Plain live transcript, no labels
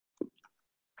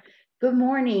Good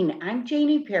morning. I'm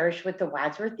Janie Parrish with the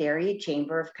Wadsworth Area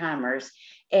Chamber of Commerce,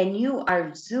 and you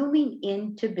are zooming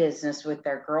into business with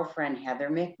our girlfriend,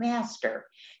 Heather McMaster.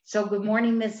 So, good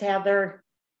morning, Miss Heather.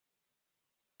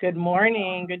 Good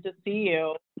morning. Good to see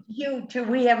you. You too.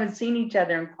 We haven't seen each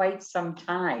other in quite some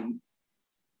time.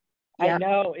 I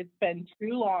know it's been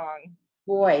too long.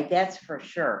 Boy, that's for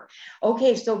sure.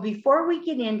 Okay, so before we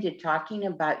get into talking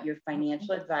about your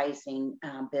financial advising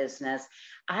business,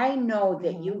 I know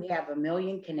that you have a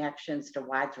million connections to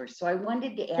Wadsworth. So I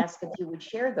wanted to ask if you would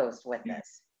share those with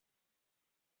us.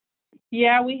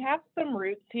 Yeah, we have some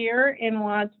roots here in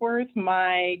Wadsworth.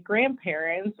 My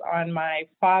grandparents on my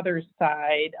father's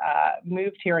side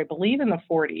moved here, I believe, in the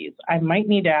 40s. I might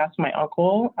need to ask my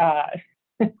uncle,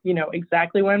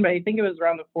 exactly when, but I think it was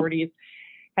around the 40s.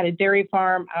 Had a dairy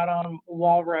farm out on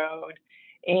Wall Road.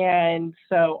 And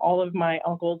so all of my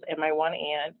uncles and my one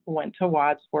aunt went to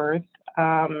Wadsworth.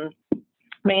 My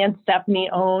aunt Stephanie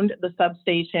owned the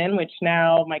substation, which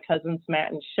now my cousins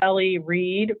Matt and Shelly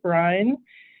Reed run.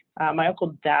 My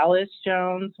uncle Dallas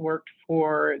Jones worked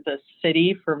for the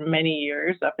city for many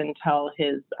years up until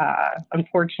his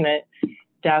unfortunate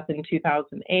death in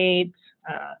 2008.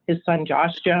 His son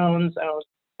Josh Jones owns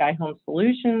Sky Home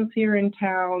Solutions here in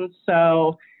town.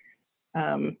 So,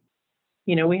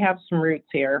 we have some roots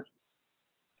here.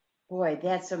 Boy,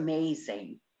 that's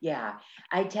amazing. Yeah,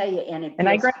 I tell you, and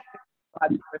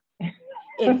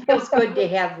it feels good to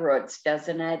have roots,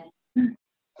 doesn't it?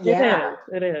 Yeah,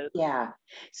 it is. Yeah.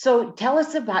 So tell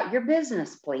us about your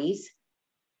business, please.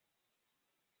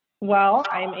 Well,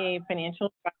 I'm a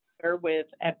financial advisor with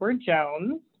Edward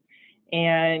Jones,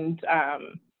 and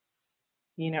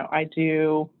I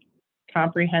do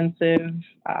comprehensive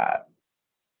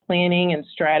planning and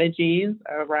strategies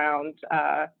around,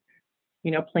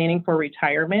 planning for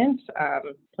retirement,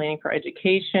 planning for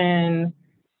education,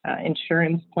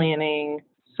 insurance planning.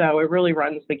 So it really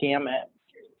runs the gamut.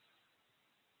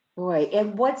 Boy,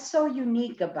 and what's so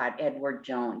unique about Edward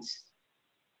Jones?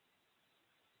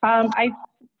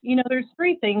 There's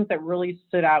three things that really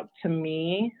stood out to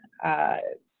me.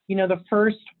 The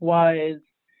first was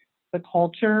the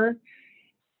culture,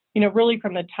 really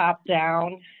from the top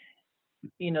down.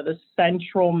 The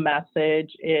central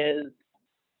message is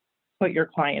put your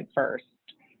client first,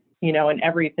 in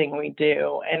everything we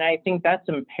do. And I think that's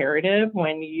imperative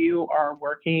when you are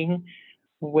working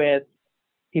with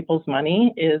people's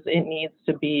money, is it needs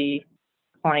to be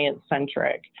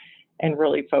client-centric and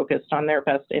really focused on their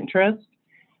best interests.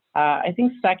 I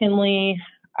think secondly,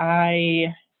 I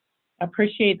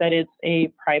appreciate that it's a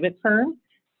private firm.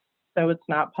 So it's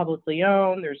not publicly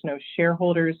owned. There's no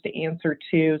shareholders to answer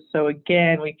to. So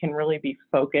again, we can really be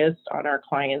focused on our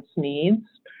clients' needs.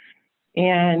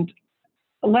 And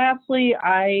lastly,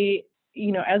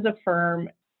 as a firm,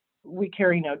 we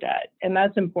carry no debt. And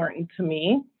that's important to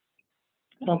me.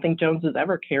 I don't think Jones has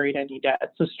ever carried any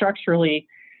debt. So structurally,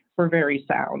 we're very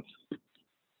sound.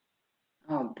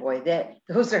 Oh boy,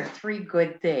 those are three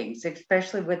good things,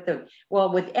 especially with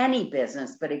any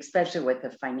business, but especially with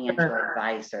the financial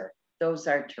advisor. Those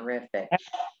are terrific.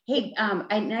 Hey,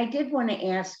 and I did want to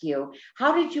ask you,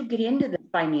 how did you get into the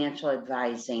financial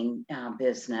advising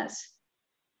business?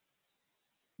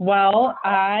 Well,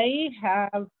 I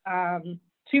have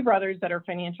two brothers that are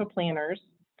financial planners,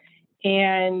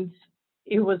 and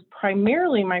it was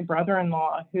primarily my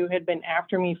brother-in-law who had been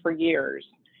after me for years,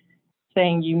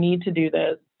 saying, you need to do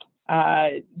this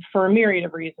for a myriad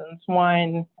of reasons.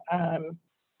 One,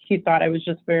 he thought I was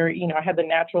just very, I had the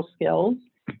natural skills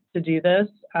to do this.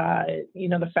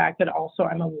 The fact that also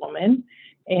I'm a woman.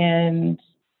 And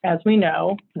as we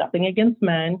know, nothing against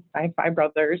men. I have 5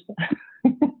 brothers.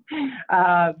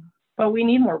 But we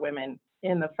need more women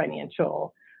in the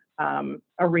financial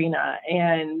arena.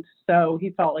 And so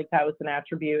he felt like that was an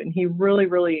attribute. And he really,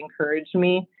 really encouraged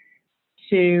me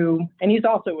and he's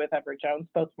also with Edward Jones,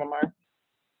 both of them are.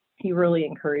 He really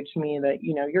encouraged me that,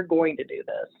 you're going to do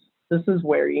this. This is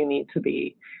where you need to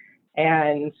be.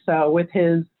 And so with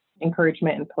his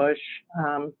encouragement and push,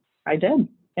 I did.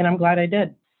 And I'm glad I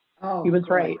did. Oh, he was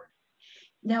right.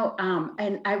 Now,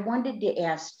 and I wanted to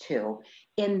ask too,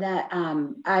 in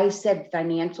the, I said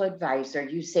financial advisor,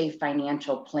 you say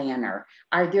financial planner.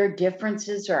 Are there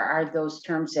differences or are those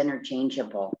terms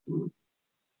interchangeable?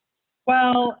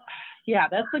 Well, yeah,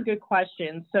 that's a good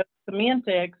question. So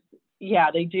semantics, yeah,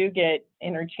 they do get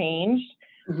interchanged.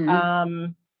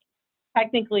 Mm-hmm.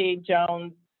 Technically,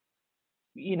 Jones,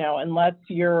 unless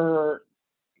you're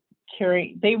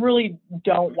carrying, they really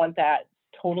don't want that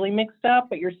totally mixed up,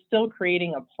 but you're still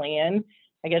creating a plan.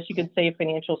 I guess you could say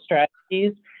financial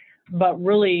strategies, but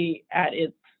really at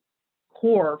its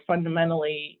core,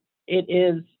 fundamentally, it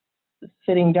is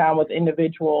sitting down with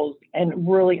individuals and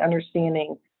really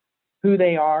understanding who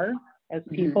they are as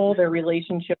people, their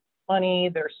relationship with money,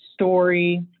 their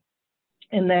story,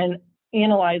 and then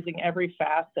analyzing every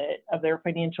facet of their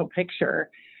financial picture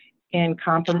and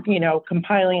compiling a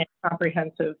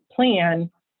comprehensive plan,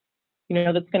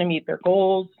 that's going to meet their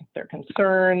goals, their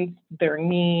concerns, their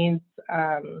needs.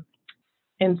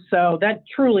 And so that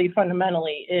truly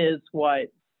fundamentally is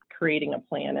what creating a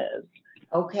plan is.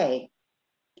 Okay.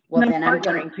 Well, then I'm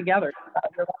partnering together.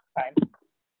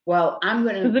 Well, I'm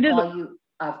going to call you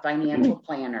a financial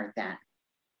planner then.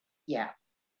 Yeah.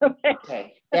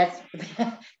 Okay.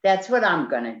 That's what I'm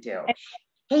going to do.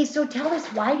 Hey, so tell us,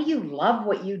 why do you love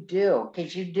what you do?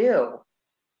 Because you do.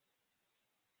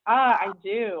 I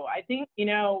do. I think,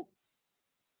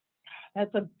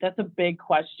 that's a big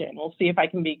question. We'll see if I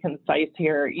can be concise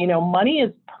here. Money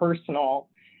is personal,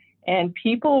 and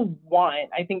people want,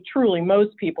 I think truly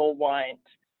most people want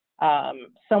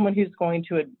someone who's going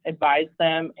to advise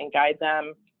them and guide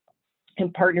them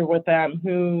and partner with them,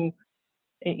 who,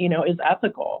 is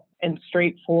ethical and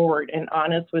straightforward and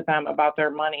honest with them about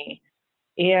their money.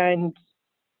 And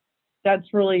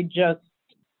that's really just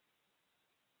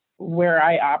where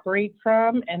I operate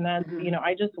from. And that's,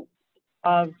 I just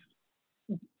love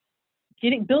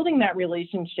building that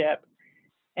relationship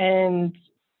and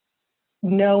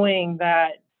knowing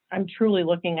that I'm truly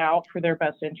looking out for their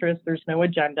best interest. There's no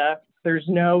agenda. There's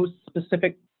no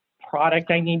specific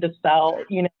product I need to sell,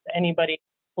 to anybody,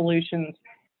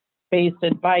 solutions-based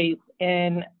advice.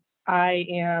 And I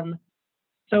am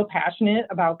so passionate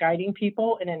about guiding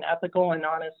people in an ethical and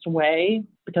honest way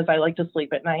because I like to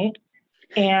sleep at night.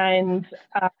 And,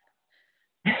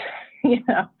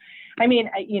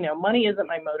 money isn't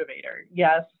my motivator.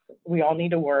 Yes, we all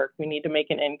need to work. We need to make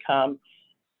an income.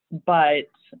 But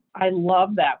I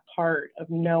love that part of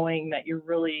knowing that you're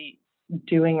really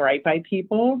doing right by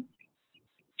people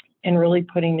and really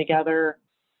putting together,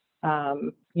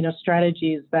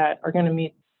 strategies that are going to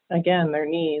meet, again, their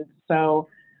needs. So,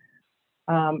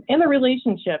 and the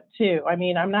relationship too.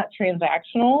 I'm not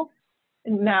transactional.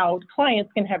 Now,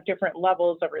 clients can have different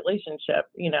levels of relationship.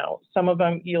 Some of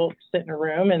them you'll sit in a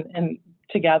room and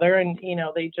together, and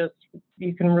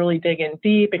you can really dig in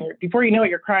deep, and before you know it,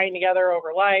 you're crying together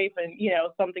over life and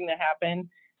something that happened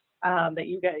that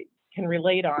you guys can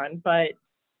relate on. But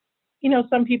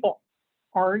some people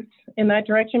aren't in that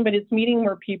direction, but it's meeting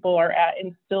where people are at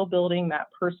and still building that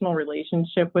personal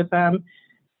relationship with them.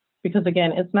 Because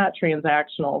again, it's not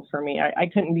transactional for me. I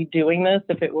couldn't be doing this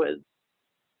if it was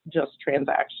just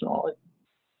transactional.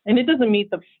 And it doesn't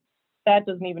meet that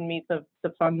doesn't even meet the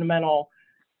fundamental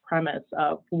premise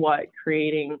of what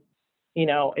creating,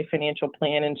 a financial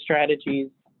plan and strategies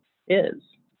is.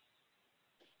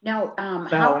 Now,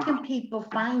 how can people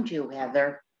find you,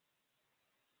 Heather?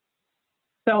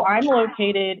 So I'm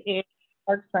located in the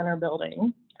Park Center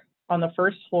building on the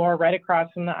first floor, right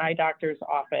across from the eye doctor's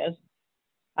office.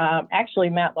 Actually,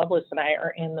 Matt Lovelace and I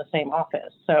are in the same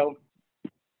office. So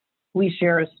we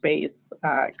share a space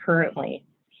currently.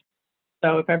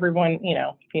 So if everyone,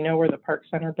 if you know where the Park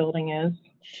Center building is,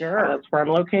 sure, that's where I'm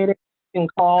located. You can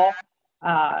call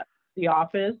the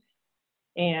office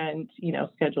and,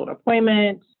 schedule an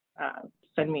appointment,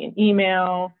 send me an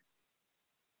email.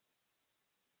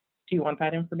 Do you want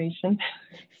that information?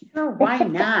 Sure, why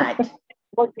not?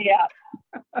 Look me up.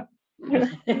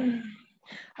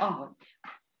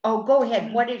 Oh, go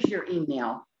ahead. What is your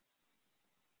email?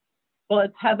 Well,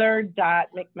 it's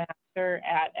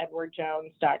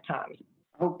heather.mcmaster@edwardjones.com.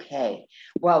 Okay.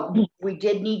 Well, we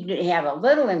did need to have a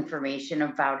little information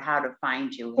about how to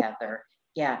find you, Heather.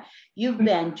 Yeah, you've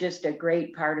been just a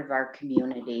great part of our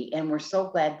community, and we're so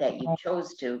glad that you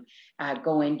chose to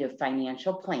go into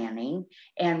financial planning,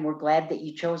 and we're glad that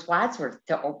you chose Wadsworth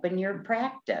to open your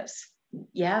practice.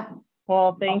 Yeah.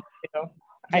 Well, thank you.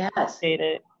 Yes. I appreciate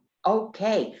it.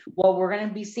 Okay. Well, we're going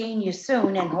to be seeing you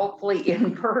soon, and hopefully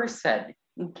in person.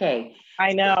 Okay.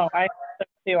 I know. I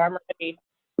do. I'm ready.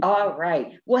 All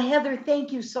right. Well, Heather,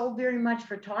 thank you so very much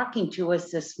for talking to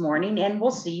us this morning, and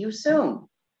we'll see you soon.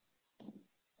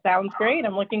 Sounds great.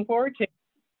 I'm looking forward to it.